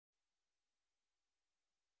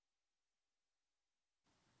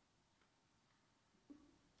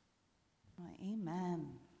Amen.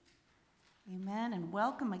 Amen, and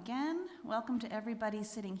welcome again. Welcome to everybody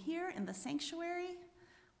sitting here in the sanctuary.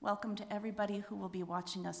 Welcome to everybody who will be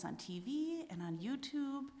watching us on TV and on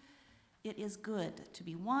YouTube. It is good to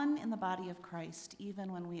be one in the body of Christ,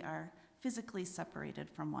 even when we are physically separated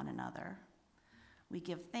from one another. We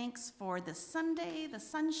give thanks for this Sunday, the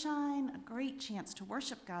sunshine, a great chance to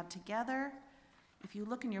worship God together. If you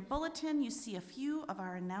look in your bulletin, you see a few of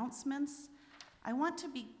our announcements. I want to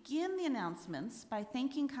begin the announcements by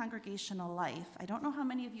thanking Congregational Life. I don't know how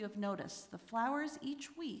many of you have noticed, the flowers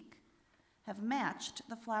each week have matched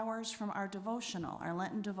the flowers from our devotional, our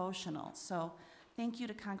Lenten devotional. So thank you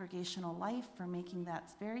to Congregational Life for making that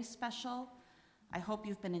very special. I hope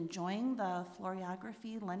you've been enjoying the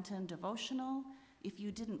Floriography Lenten devotional. If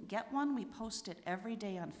you didn't get one, we post it every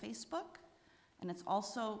day on Facebook, and it's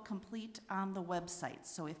also complete on the website.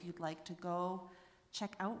 So if you'd like to go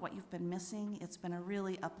check out what you've been missing, it's been a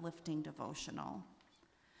really uplifting devotional.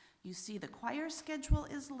 You see the choir schedule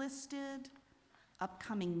is listed,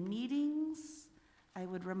 upcoming meetings. I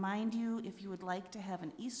would remind you, if you would like to have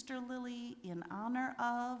an Easter lily in honor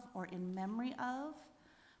of or in memory of,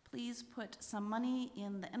 please put some money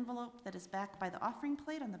in the envelope that is back by the offering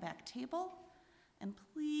plate on the back table. And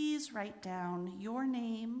please write down your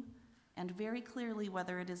name and very clearly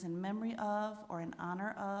whether it is in memory of or in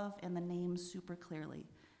honor of, and the name super clearly.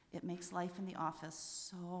 It makes life in the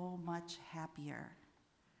office so much happier.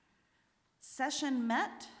 Session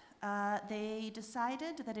met. They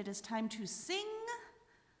decided that it is time to sing,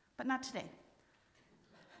 but not today.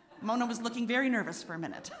 Mona was looking very nervous for a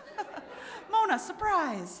minute. Mona,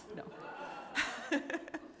 surprise! No.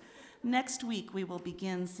 Next week, we will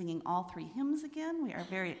begin singing all three hymns again. We are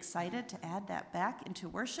very excited to add that back into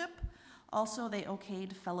worship. Also, they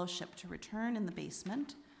okayed fellowship to return in the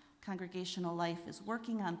basement. Congregational Life is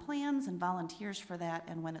working on plans and volunteers for that,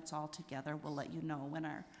 and when it's all together, we'll let you know when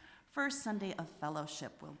our first Sunday of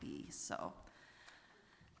fellowship will be. So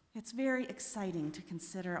it's very exciting to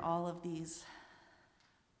consider all of these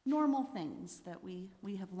normal things that we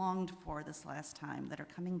have longed for this last time that are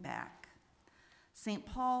coming back. St.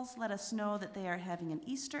 Paul's let us know that they are having an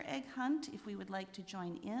Easter egg hunt if we would like to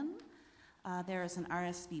join in. There is an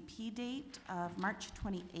RSVP date of March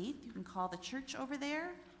 28th. You can call the church over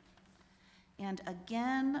there. And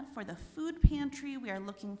again, for the food pantry, we are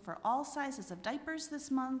looking for all sizes of diapers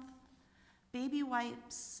this month, baby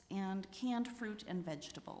wipes, and canned fruit and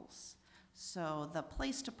vegetables. So the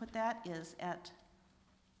place to put that is at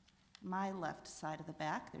my left side of the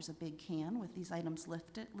back. There's a big can with these items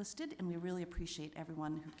listed, and we really appreciate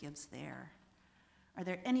everyone who gives there. Are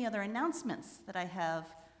there any other announcements that I have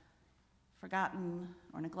forgotten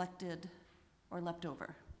or neglected or left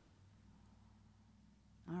over?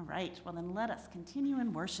 All right, well then let us continue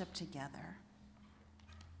in worship together.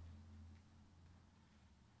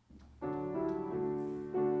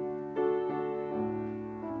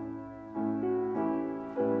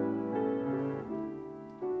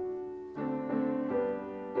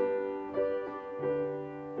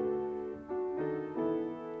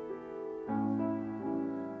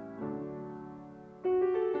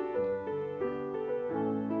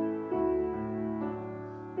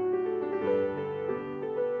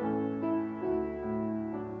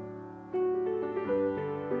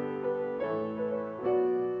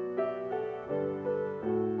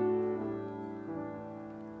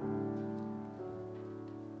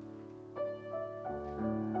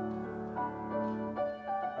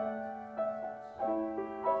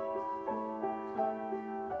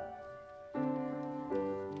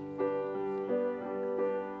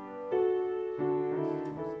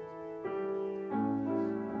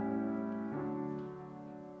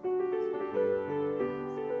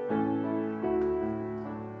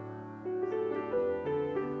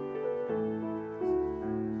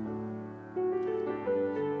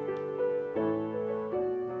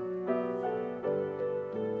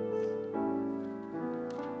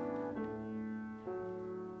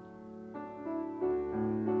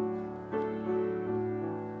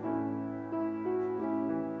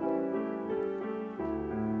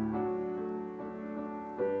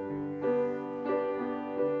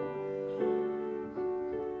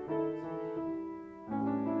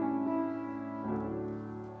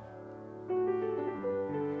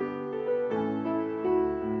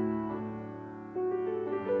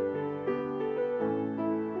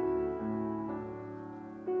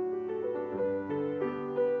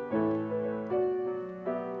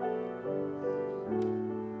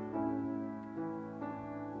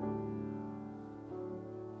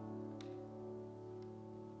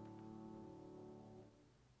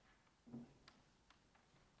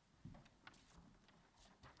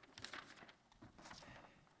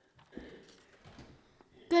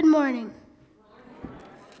 Good morning.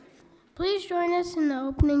 Please join us in the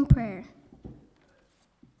opening prayer.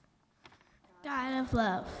 God of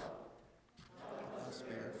love. Let us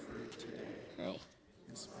bear fruit today. Hey.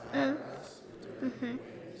 Inspire us to do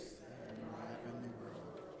ways that enliven the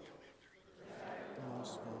world, the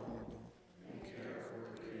most vulnerable, and care for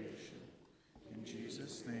our creation. In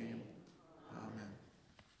Jesus' name, amen.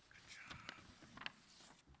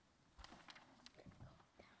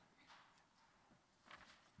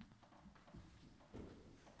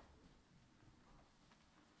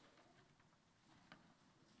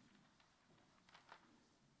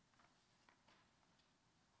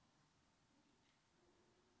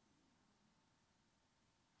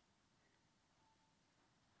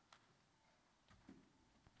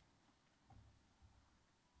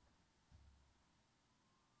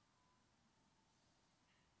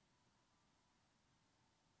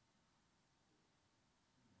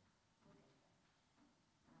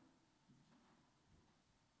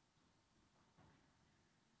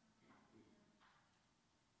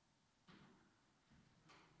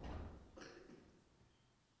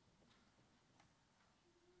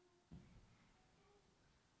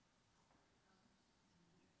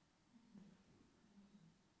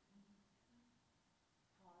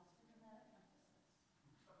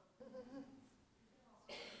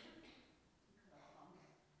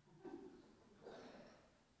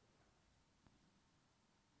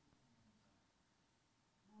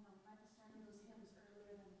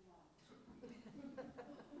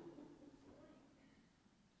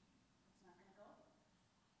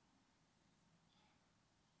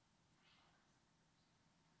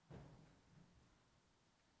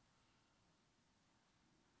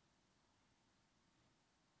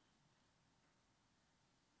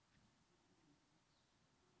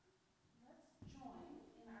 Join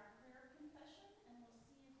in our prayer confession, and we'll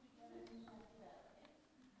see if we get it exactly that way.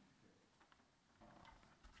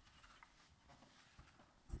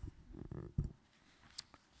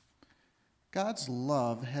 God's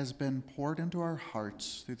love has been poured into our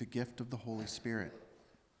hearts through the gift of the Holy Spirit.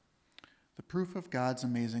 The proof of God's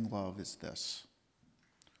amazing love is this: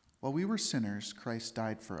 while we were sinners, Christ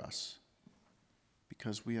died for us.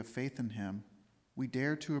 Because we have faith in him, we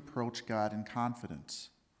dare to approach God in confidence.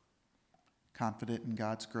 Confident in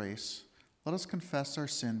God's grace, let us confess our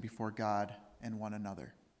sin before God and one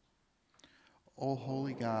another. O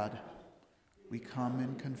holy God, we come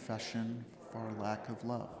in confession for our lack of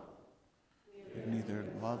love. We've neither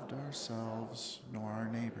loved ourselves nor our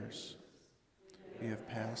neighbors. We have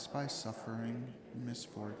passed by suffering and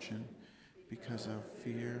misfortune because of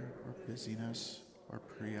fear or busyness or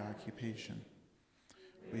preoccupation.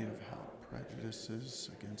 We have held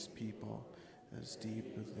prejudices against people as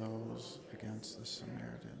deep as those against the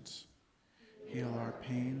Samaritans. Heal our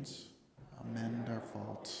pains, amend our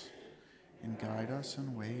faults, and guide us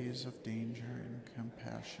in ways of danger and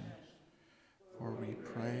compassion. For we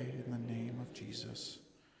pray in the name of Jesus,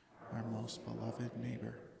 our most beloved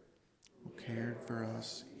neighbor, who cared for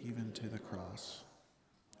us even to the cross.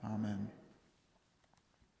 Amen.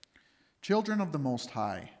 Children of the Most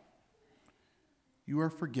High, you are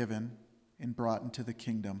forgiven and brought into the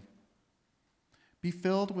kingdom. Be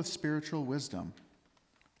filled with spiritual wisdom.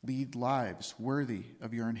 Lead lives worthy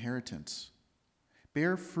of your inheritance.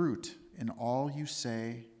 Bear fruit in all you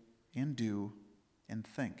say and do and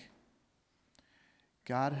think.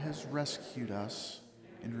 God has rescued us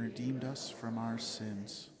and redeemed us from our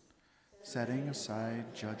sins, setting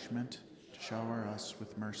aside judgment to shower us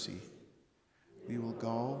with mercy. We will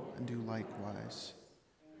go and do likewise.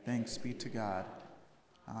 Thanks be to God.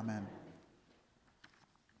 Amen.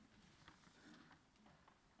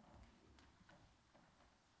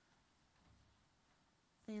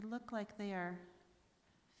 They look like they are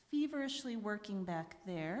feverishly working back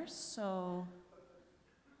there, so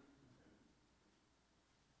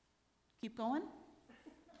keep going.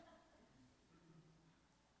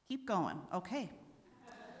 Keep going. Okay.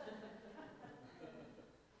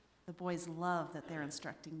 The boys love that they're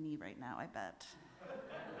instructing me right now, I bet.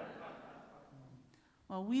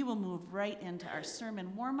 Well, we will move right into our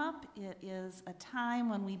sermon warm-up. It is a time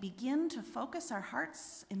when we begin to focus our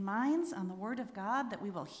hearts and minds on the Word of God that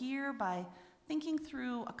we will hear by thinking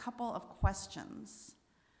through a couple of questions.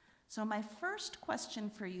 So my first question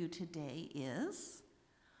for you today is,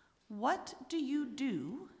 what do you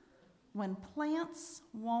do when plants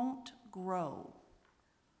won't grow?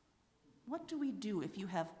 What do we do if you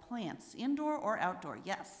have plants, indoor or outdoor?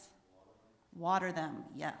 Yes. Water them,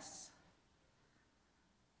 yes.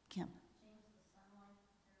 Kim?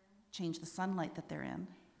 Change the sunlight that they're in.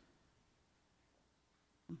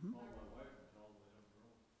 Mm-hmm.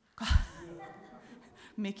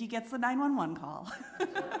 Mickey gets the 911 call. They're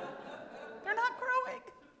not growing.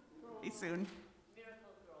 Be soon.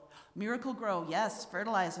 Miracle Grow, yes,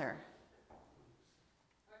 fertilizer.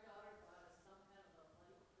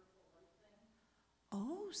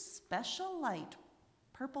 Oh, special light,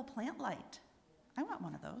 purple plant light. I want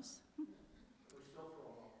one of those.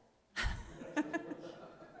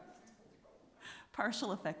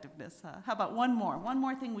 Partial effectiveness, huh? How about one more? One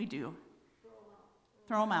more thing we do.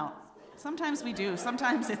 Throw them out. Sometimes we do.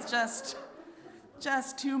 Sometimes it's just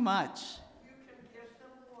too much. You can give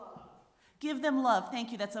them love. Give them love.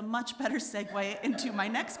 Thank you. That's a much better segue into my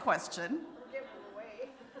next question, Give them away.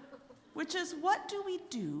 which is what do we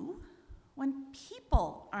do when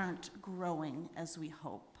people aren't growing as we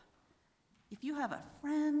hope? If you have a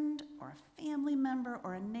friend or a family member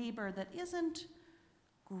or a neighbor that isn't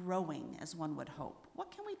growing as one would hope,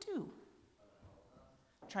 what can we do?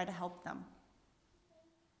 Try to help them.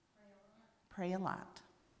 Pray a lot.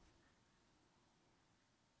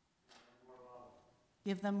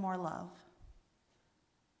 Give them more love.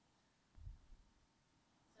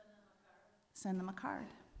 Send them a card.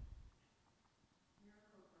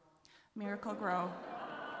 Miracle Grow.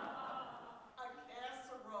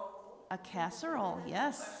 A casserole,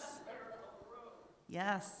 yes.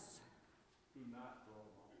 Yes.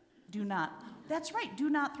 Do not. That's right, do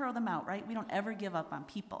not throw them out, right? We don't ever give up on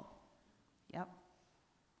people. Yep.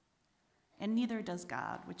 And neither does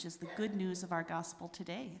God, which is the good news of our gospel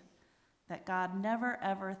today, that God never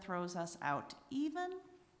ever throws us out, even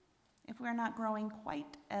if we're not growing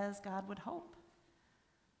quite as God would hope.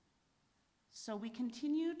 So we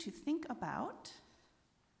continue to think about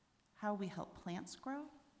how we help plants grow,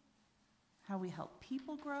 how we help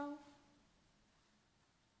people grow,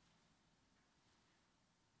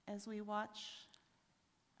 as we watch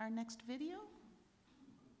our next video.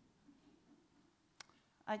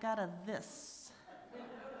 I got a this.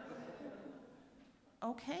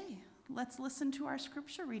 Okay, let's listen to our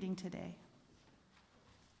scripture reading today.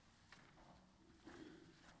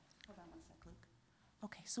 Hold on one sec, Luke.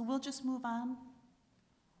 Okay, so we'll just move on,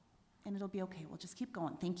 and it'll be okay. We'll just keep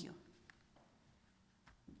going. Thank you.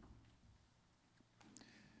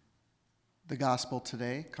 The gospel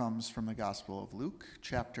today comes from the Gospel of Luke,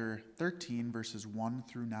 chapter 13, verses 1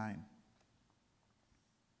 through 9.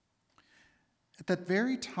 At that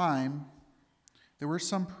very time, there were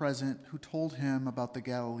some present who told him about the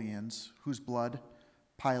Galileans whose blood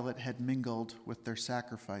Pilate had mingled with their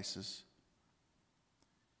sacrifices.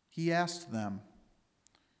 He asked them,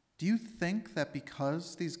 "Do you think that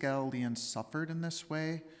because these Galileans suffered in this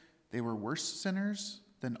way, they were worse sinners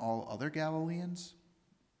than all other Galileans?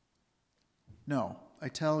 No, I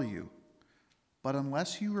tell you, but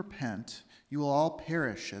unless you repent, you will all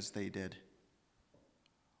perish as they did.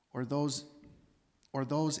 Or those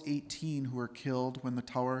 18 who were killed when the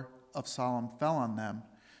Tower of Siloam fell on them,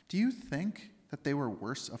 do you think that they were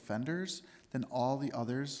worse offenders than all the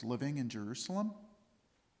others living in Jerusalem?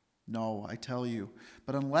 No, I tell you,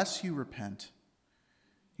 but unless you repent,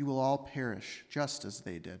 you will all perish just as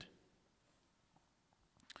they did."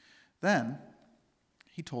 Then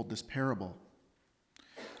he told this parable.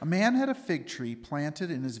 A man had a fig tree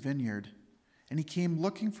planted in his vineyard, and he came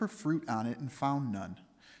looking for fruit on it and found none.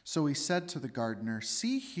 So he said to the gardener,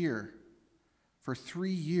 "See here, for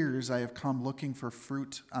 3 years I have come looking for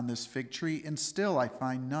fruit on this fig tree, and still I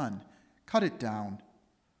find none. Cut it down.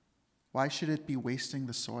 Why should it be wasting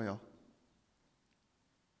the soil?"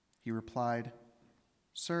 He replied,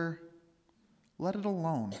 "Sir, let it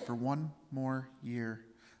alone for 1 more year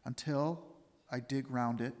until I dig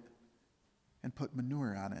round it and put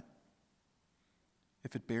manure on it.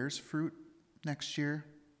 If it bears fruit next year,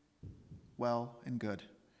 well and good.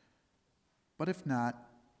 But if not,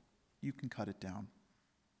 you can cut it down."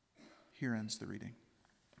 Here ends the reading.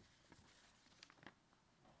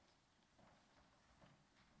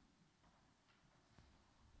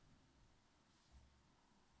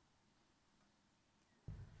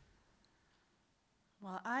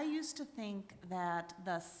 Well, I used to think that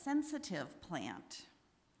the sensitive plant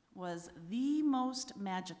was the most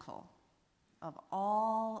magical of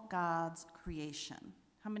all God's creation.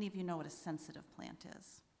 How many of you know what a sensitive plant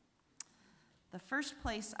is? The first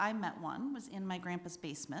place I met one was in my grandpa's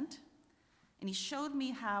basement, and he showed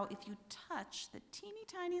me how if you touch the teeny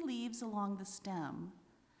tiny leaves along the stem,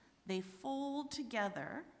 they fold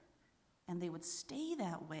together, and they would stay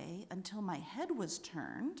that way until my head was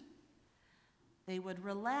turned. They would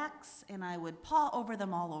relax, and I would paw over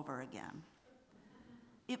them all over again.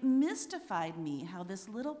 It mystified me how this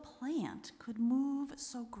little plant could move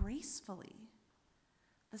so gracefully.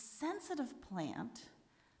 The sensitive plant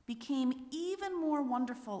became even more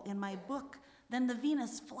wonderful in my book, then the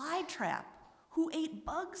Venus flytrap, who ate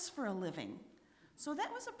bugs for a living. So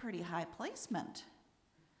that was a pretty high placement.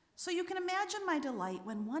 So you can imagine my delight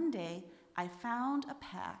when one day I found a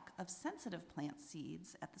pack of sensitive plant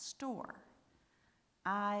seeds at the store.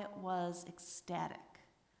 I was ecstatic.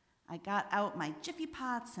 I got out my Jiffy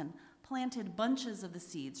pots and planted bunches of the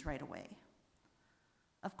seeds right away.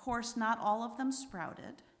 Of course, not all of them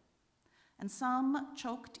sprouted, and some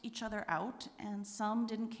choked each other out, and some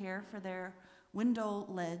didn't care for their window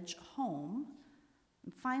ledge home.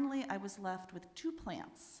 And finally, I was left with 2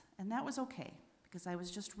 plants, and that was okay, because I was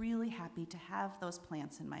just really happy to have those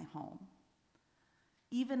plants in my home.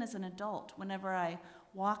 Even as an adult, whenever I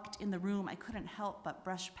walked in the room, I couldn't help but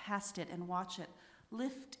brush past it and watch it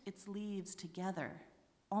lift its leaves together,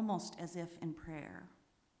 almost as if in prayer.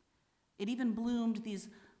 It even bloomed these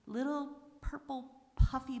little purple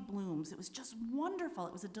puffy blooms. It was just wonderful.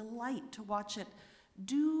 It was a delight to watch it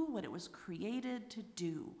do what it was created to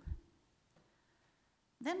do.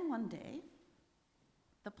 Then one day,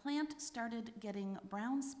 the plant started getting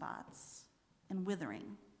brown spots and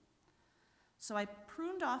withering. So I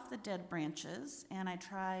pruned off the dead branches, and I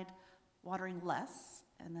tried watering less,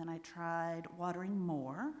 and then I tried watering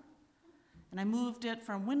more. And I moved it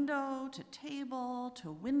from window to table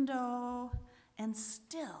to window, and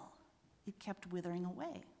still it kept withering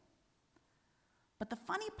away. But the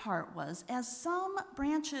funny part was, as some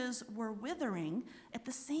branches were withering, at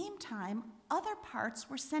the same time, other parts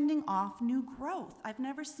were sending off new growth. I've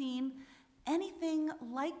never seen anything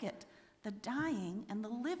like it, the dying and the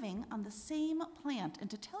living on the same plant. And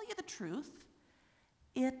to tell you the truth,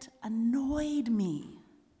 it annoyed me.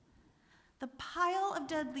 The pile of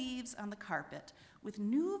dead leaves on the carpet, with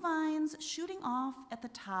new vines shooting off at the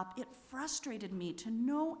top, it frustrated me to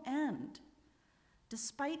no end.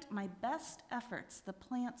 Despite my best efforts, the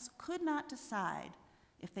plants could not decide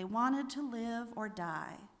if they wanted to live or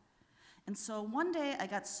die. And so one day I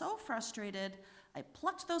got so frustrated, I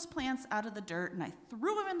plucked those plants out of the dirt and I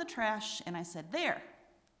threw them in the trash, and I said, "There,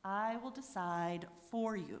 I will decide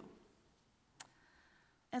for you."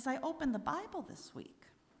 As I opened the Bible this week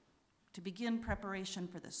to begin preparation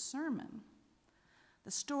for this sermon,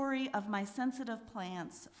 the story of my sensitive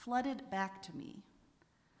plants flooded back to me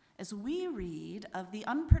as we read of the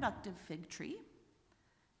unproductive fig tree,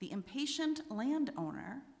 the impatient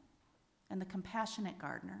landowner, and the compassionate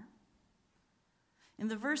gardener. In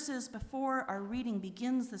the verses before our reading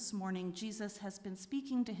begins this morning, Jesus has been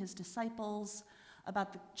speaking to his disciples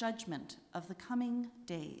about the judgment of the coming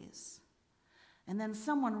days. And then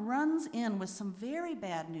someone runs in with some very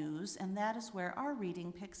bad news, and that is where our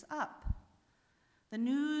reading picks up. The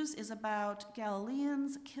news is about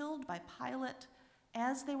Galileans killed by Pilate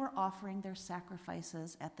as they were offering their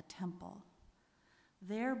sacrifices at the temple.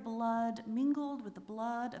 Their blood mingled with the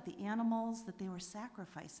blood of the animals that they were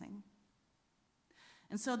sacrificing.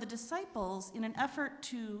 And so the disciples, in an effort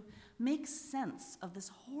to make sense of this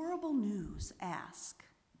horrible news, ask,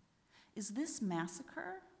 "Is this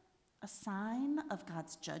massacre a sign of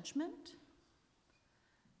God's judgment?"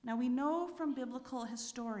 Now we know from biblical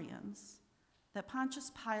historians that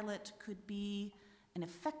Pontius Pilate could be an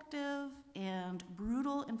effective and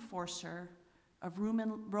brutal enforcer of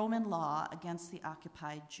Roman law against the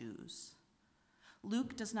occupied Jews.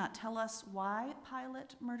 Luke does not tell us why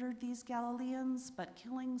Pilate murdered these Galileans, but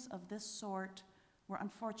killings of this sort were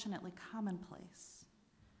unfortunately commonplace.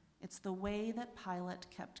 It's the way that Pilate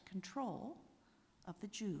kept control of the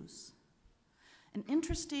Jews. An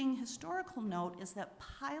interesting historical note is that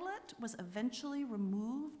Pilate was eventually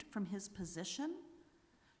removed from his position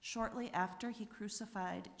shortly after he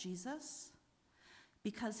crucified Jesus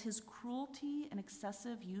because his cruelty and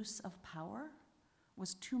excessive use of power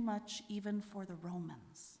was too much even for the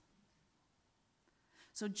Romans.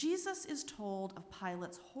 So Jesus is told of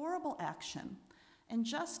Pilate's horrible action, and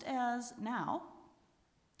just as now,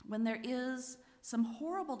 when there is some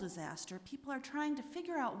horrible disaster, people are trying to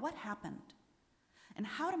figure out what happened and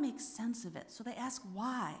how to make sense of it. So they ask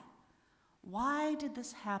why. Why did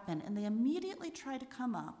this happen? And they immediately try to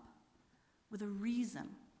come up with a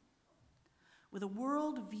reason, with a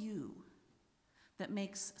worldview that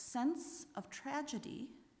makes sense of tragedy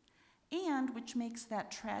and which makes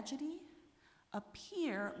that tragedy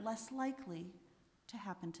appear less likely to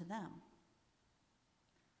happen to them.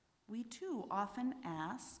 We too often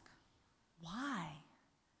ask, why?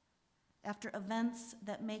 After events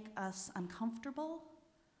that make us uncomfortable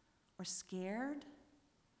or scared,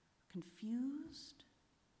 confused,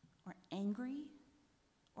 or angry,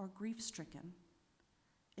 or grief-stricken.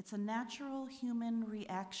 It's a natural human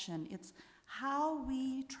reaction. It's how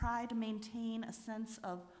we try to maintain a sense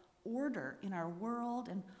of order in our world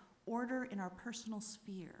and order in our personal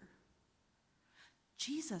sphere.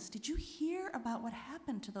 Jesus, did you hear about what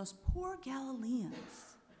happened to those poor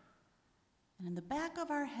Galileans? And in the back of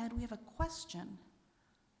our head, we have a question.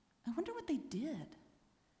 I wonder what they did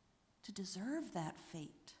to deserve that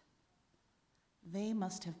fate. They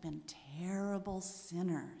must have been terrible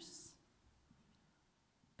sinners.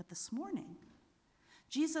 But this morning,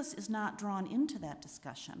 Jesus is not drawn into that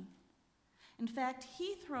discussion. In fact,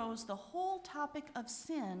 he throws the whole topic of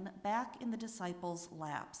sin back in the disciples'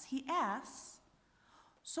 laps. He asks,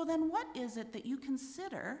 so then what is it that you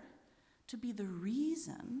consider to be the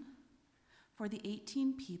reason for the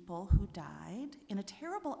 18 people who died in a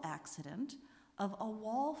terrible accident of a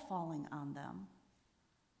wall falling on them?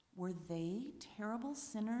 Were they terrible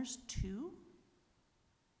sinners too?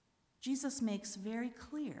 Jesus makes very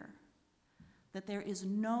clear that there is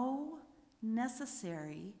no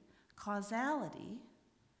necessary causality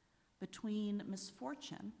between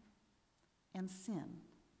misfortune and sin.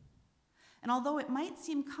 And although it might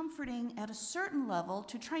seem comforting at a certain level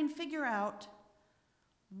to try and figure out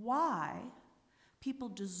why people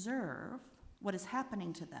deserve what is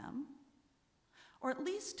happening to them, or at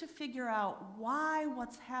least to figure out why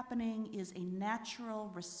what's happening is a natural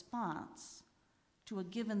response to a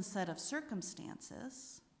given set of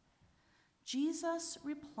circumstances, Jesus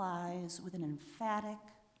replies with an emphatic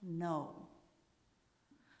no.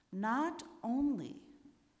 Not only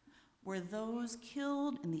were those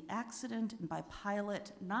killed in the accident and by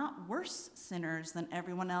Pilate not worse sinners than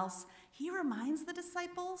everyone else, he reminds the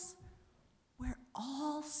disciples, we're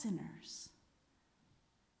all sinners.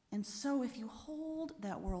 And so if you hold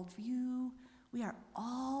that worldview, we are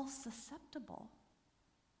all susceptible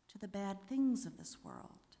to the bad things of this world.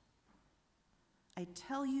 I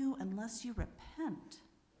tell you, unless you repent,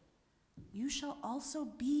 you shall also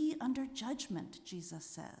be under judgment, Jesus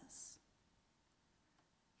says.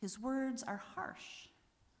 His words are harsh,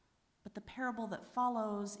 but the parable that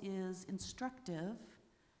follows is instructive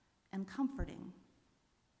and comforting.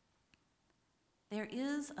 There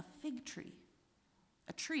is a fig tree,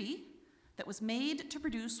 a tree that was made to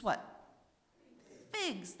produce what?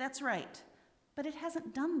 Figs, that's right. But it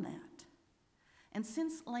hasn't done that. And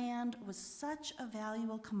since land was such a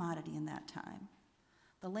valuable commodity in that time,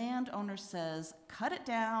 the landowner says, cut it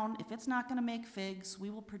down. If it's not going to make figs, we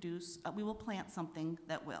will plant something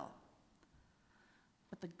that will.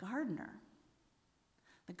 But the gardener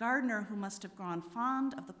who must have grown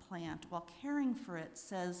fond of the plant while caring for it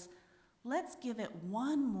says, let's give it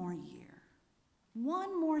one more year,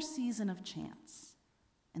 one more season of chance,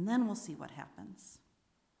 and then we'll see what happens.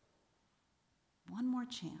 One more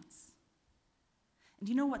chance. And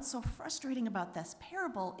you know what's so frustrating about this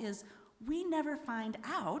parable is we never find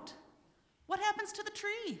out what happens to the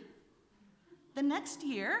tree. The next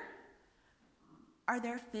year, are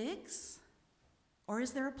there figs or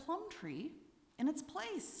is there a plum tree in its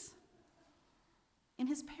place? In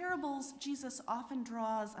his parables, Jesus often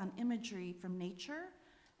draws on imagery from nature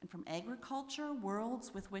and from agriculture,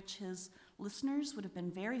 worlds with which his listeners would have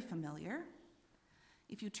been very familiar.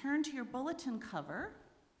 If you turn to your bulletin cover,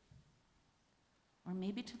 or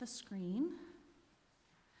maybe to the screen,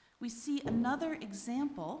 we see another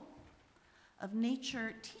example of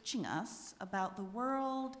nature teaching us about the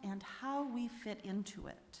world and how we fit into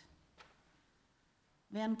it.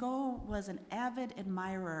 Van Gogh was an avid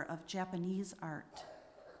admirer of Japanese art,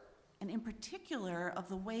 and in particular of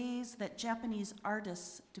the ways that Japanese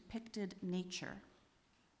artists depicted nature.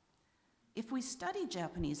 If we study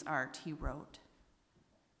Japanese art, he wrote,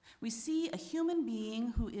 we see a human being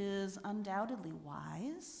who is undoubtedly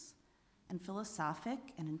wise and philosophic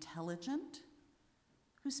and intelligent,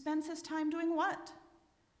 who spends his time doing what?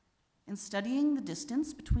 In studying the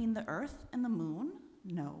distance between the Earth and the moon?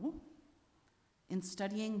 No. In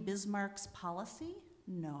studying Bismarck's policy?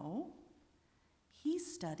 No. He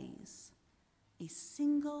studies a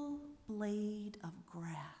single blade of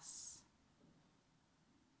grass.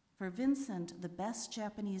 For Vincent, the best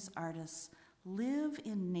Japanese artists live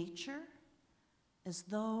in nature as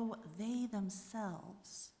though they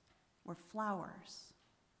themselves were flowers.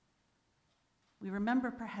 We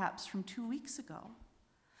remember perhaps from 2 weeks ago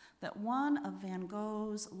that one of Van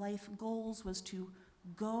Gogh's life goals was to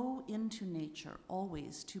go into nature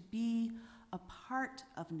always, to be a part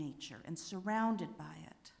of nature and surrounded by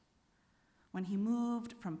it. When he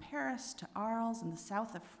moved from Paris to Arles in the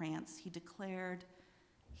south of France, he declared,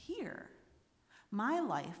 "Here, my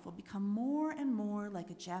life will become more and more like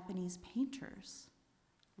a Japanese painter's,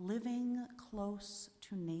 living close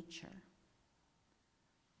to nature."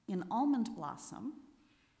 In Almond Blossom,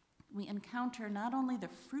 we encounter not only the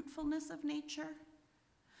fruitfulness of nature,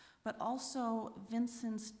 but also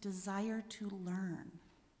Vincent's desire to learn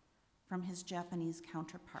from his Japanese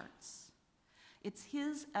counterparts. It's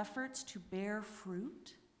his efforts to bear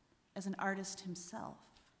fruit as an artist himself.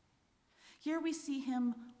 Here we see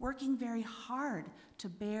him working very hard to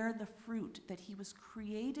bear the fruit that he was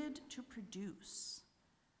created to produce.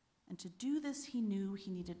 And to do this, he knew he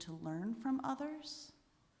needed to learn from others,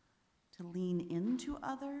 to lean into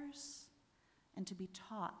others, and to be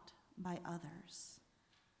taught by others.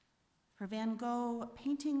 For Van Gogh,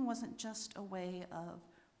 painting wasn't just a way of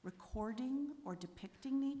recording or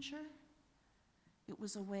depicting nature. It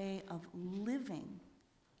was a way of living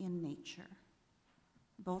in nature,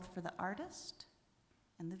 both for the artist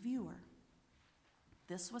and the viewer.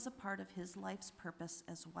 This was a part of his life's purpose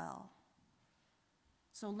as well.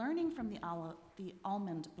 So learning from the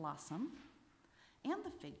almond blossom and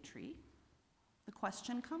the fig tree, the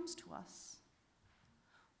question comes to us: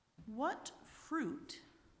 what fruit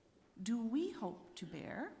do we hope to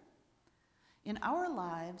bear in our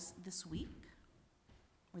lives this week,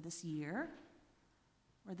 or this year,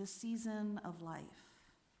 or this season of life?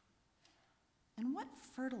 And what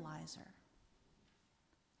fertilizer,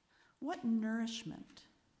 what nourishment,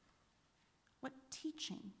 what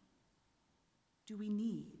teaching do we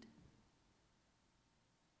need?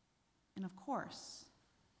 And of course,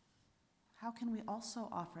 how can we also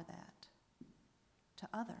offer that to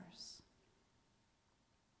others?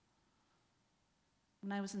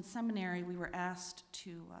 When I was in seminary, we were asked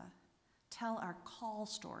to tell our call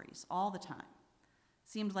stories all the time.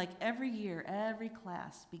 Seemed like every year, every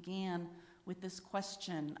class began with this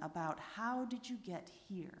question about how did you get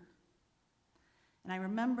here? And I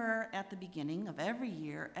remember at the beginning of every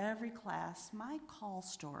year, every class, my call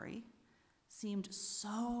story seemed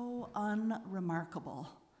so unremarkable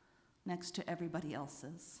next to everybody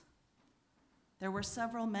else's. There were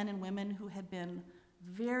several men and women who had been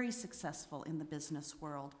very successful in the business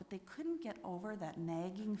world, but they couldn't get over that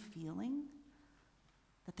nagging feeling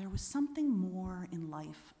that there was something more in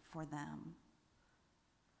life for them.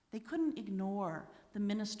 They couldn't ignore the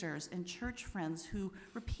ministers and church friends who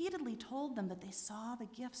repeatedly told them that they saw the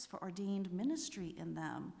gifts for ordained ministry in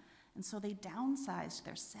them, and so they downsized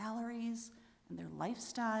their salaries and their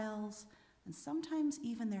lifestyles, and sometimes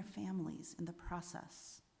even their families in the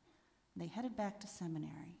process. They headed back to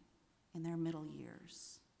seminary in their middle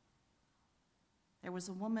years. There was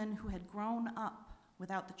a woman who had grown up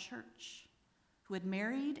without the church, who had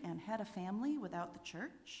married and had a family without the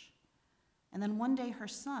church. And then one day her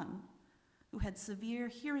son, who had severe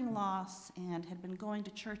hearing loss and had been going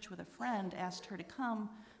to church with a friend, asked her to come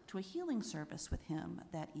to a healing service with him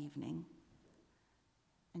that evening.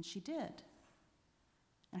 And she did.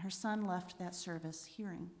 And her son left that service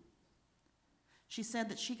hearing. She said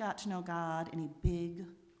that she got to know God in a big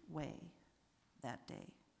way that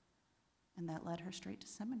day, and that led her straight to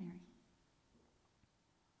seminary.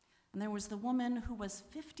 And there was the woman who was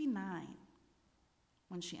 59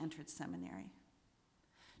 when she entered seminary.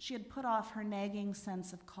 She had put off her nagging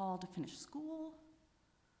sense of call to finish school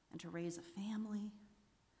and to raise a family.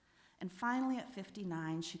 And finally, at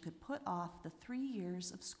 59, she could put off the 3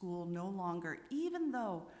 years of school no longer, even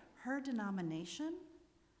though her denomination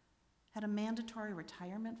had a mandatory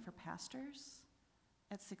retirement for pastors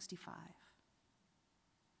at 65.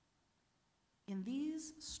 In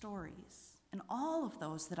these stories, and all of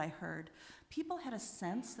those that I heard, people had a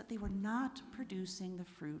sense that they were not producing the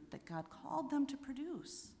fruit that God called them to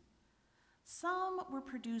produce. Some were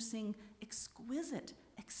producing exquisite,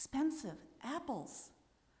 expensive apples,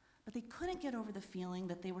 but they couldn't get over the feeling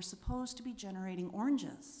that they were supposed to be generating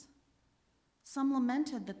oranges. Some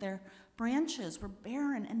lamented that their branches were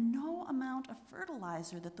barren and no amount of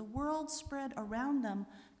fertilizer that the world spread around them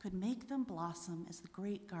could make them blossom as the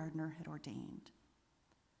great gardener had ordained.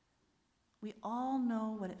 We all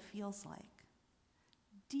know what it feels like,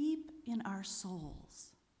 deep in our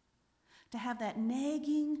souls, to have that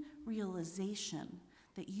nagging realization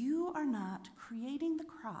that you are not creating the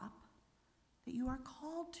crop that you are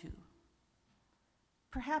called to.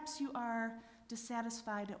 Perhaps you are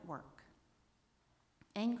dissatisfied at work,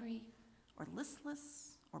 angry or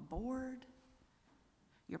listless or bored.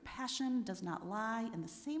 Your passion does not lie in the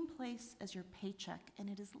same place as your paycheck, and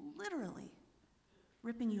it is literally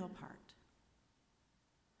ripping you apart.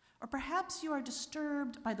 Or perhaps you are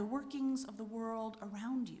disturbed by the workings of the world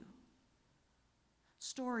around you.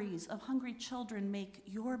 Stories of hungry children make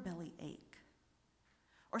your belly ache.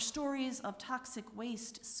 Or stories of toxic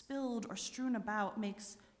waste spilled or strewn about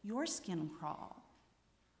makes your skin crawl.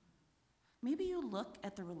 Maybe you look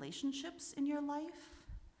at the relationships in your life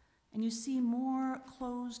and you see more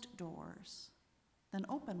closed doors than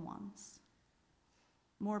open ones.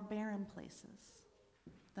 more barren places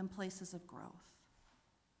than places of growth.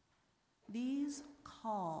 These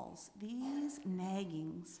calls, these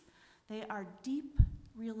naggings, they are deep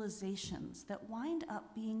realizations that wind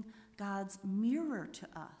up being God's mirror to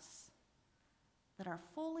us, that our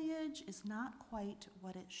foliage is not quite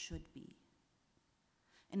what it should be.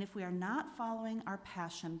 And if we are not following our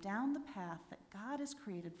passion down the path that God has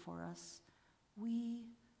created for us, we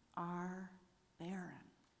are barren.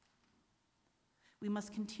 We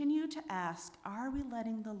must continue to ask, are we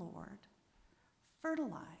letting the Lord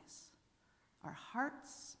fertilize our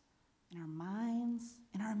hearts and our minds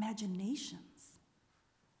and our imaginations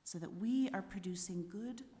so that we are producing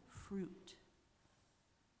good fruit?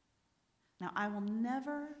 Now, I will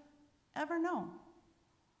never, ever know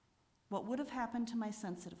what would have happened to my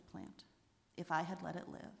sensitive plant if I had let it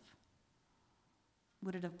live.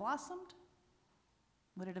 Would it have blossomed?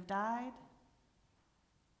 Would it have died?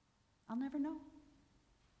 I'll never know.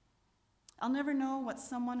 I'll never know what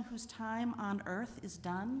someone whose time on earth is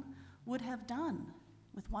done would have done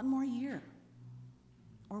with one more year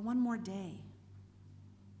or one more day.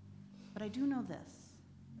 But I do know this.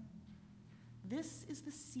 This is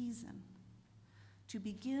the season to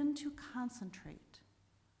begin to concentrate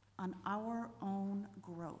on our own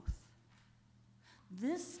growth.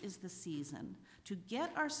 This is the season to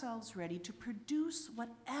get ourselves ready to produce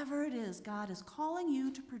whatever it is God is calling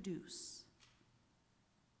you to produce.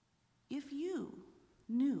 If you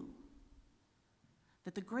knew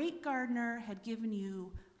that the great gardener had given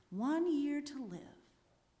you 1 year to live,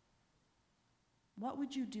 what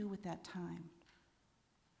would you do with that time?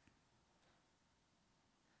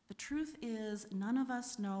 The truth is, none of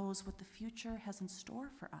us knows what the future has in store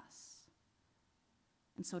for us.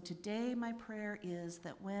 And so today, my prayer is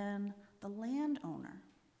that when the landowner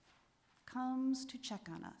comes to check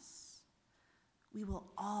on us, we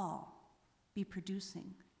will all be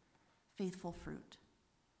producing faithful fruit.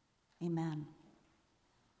 Amen.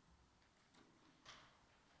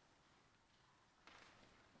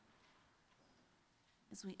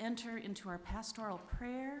 As we enter into our pastoral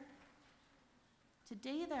prayer,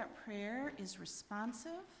 today that prayer is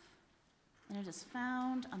responsive, and it is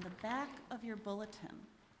found on the back of your bulletin.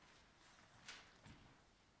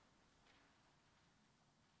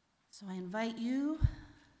 So I invite you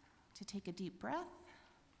to take a deep breath,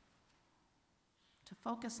 to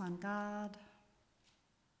focus on God,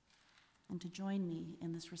 and to join me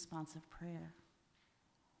in this responsive prayer.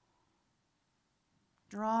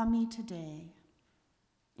 Draw me today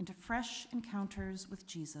into fresh encounters with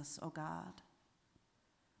Jesus, O God.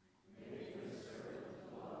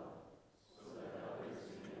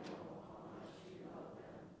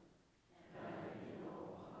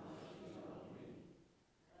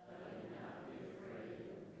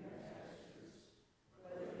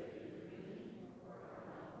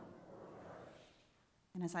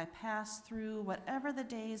 And as I pass through whatever the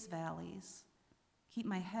day's valleys, keep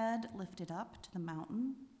my head lifted up to the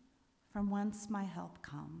mountain from whence my help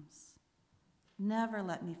comes. Never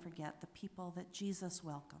let me forget the people that Jesus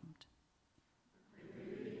welcomed,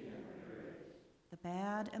 the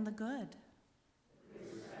bad and the good,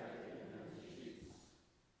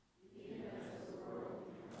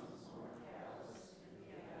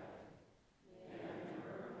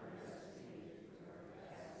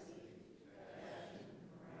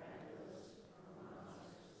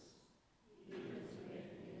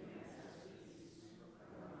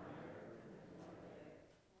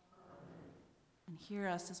 and hear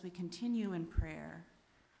us as we continue in prayer.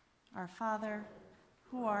 Our Father,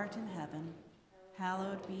 who art in heaven,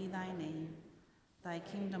 hallowed be thy name. Thy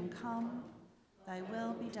kingdom come, thy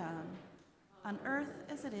will be done, on earth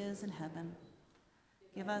as it is in heaven.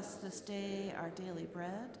 Give us this day our daily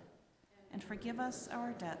bread, and forgive us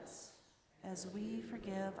our debts, as we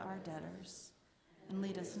forgive our debtors. And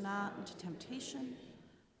lead us not into temptation,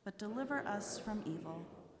 but deliver us from evil.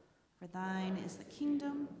 For thine is the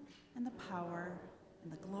kingdom, and the power,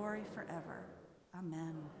 and the glory forever.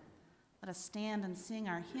 Amen. Let us stand and sing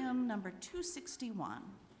our hymn, number 261.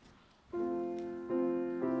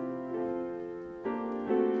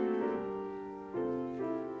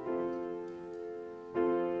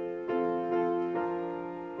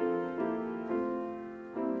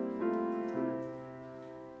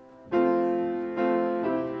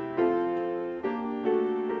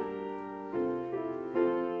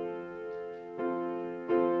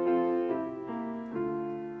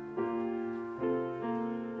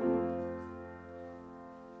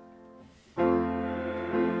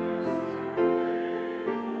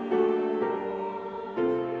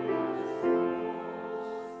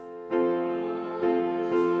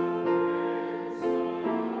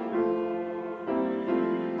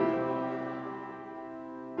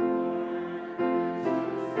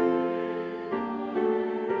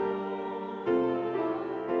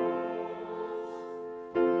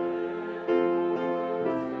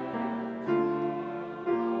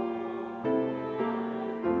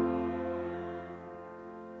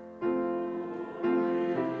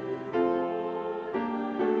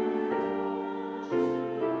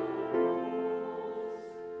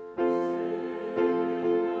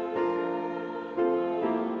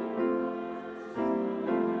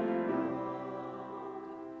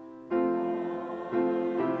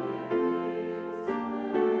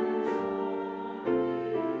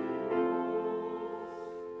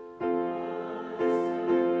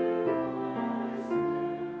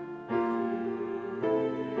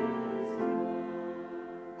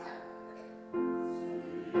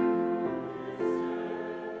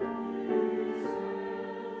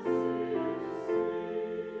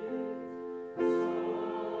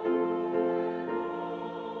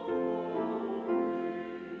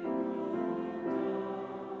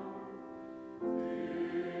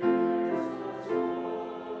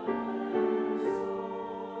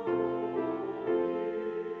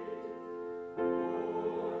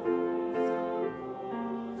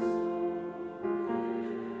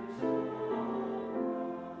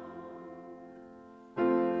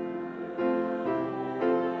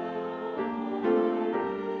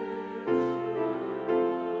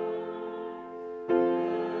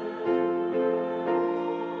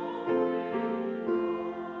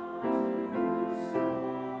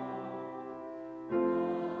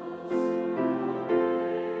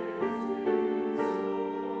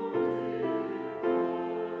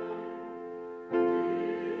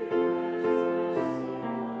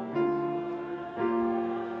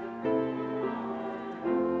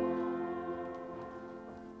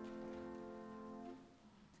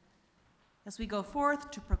 as we go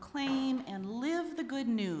forth to proclaim and live the good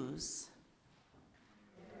news.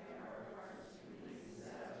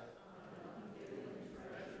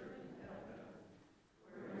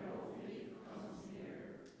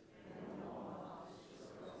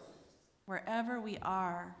 Wherever we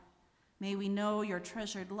are, may we know your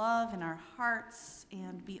treasured love in our hearts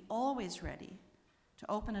and be always ready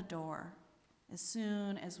to open a door as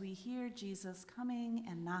soon as we hear Jesus coming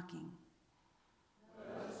and knocking.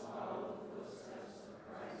 Let us follow the footsteps of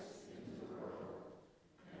Christ into the world,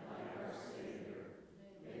 and like our Savior,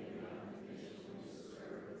 may we unconditionally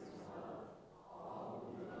serve with love all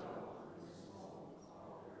who dwell on this home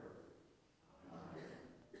called earth. Amen.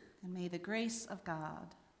 And may the grace of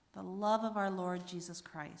God, the love of our Lord Jesus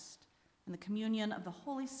Christ, and the communion of the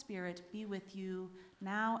Holy Spirit be with you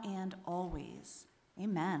now and always.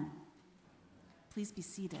 Amen. Please be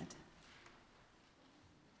seated.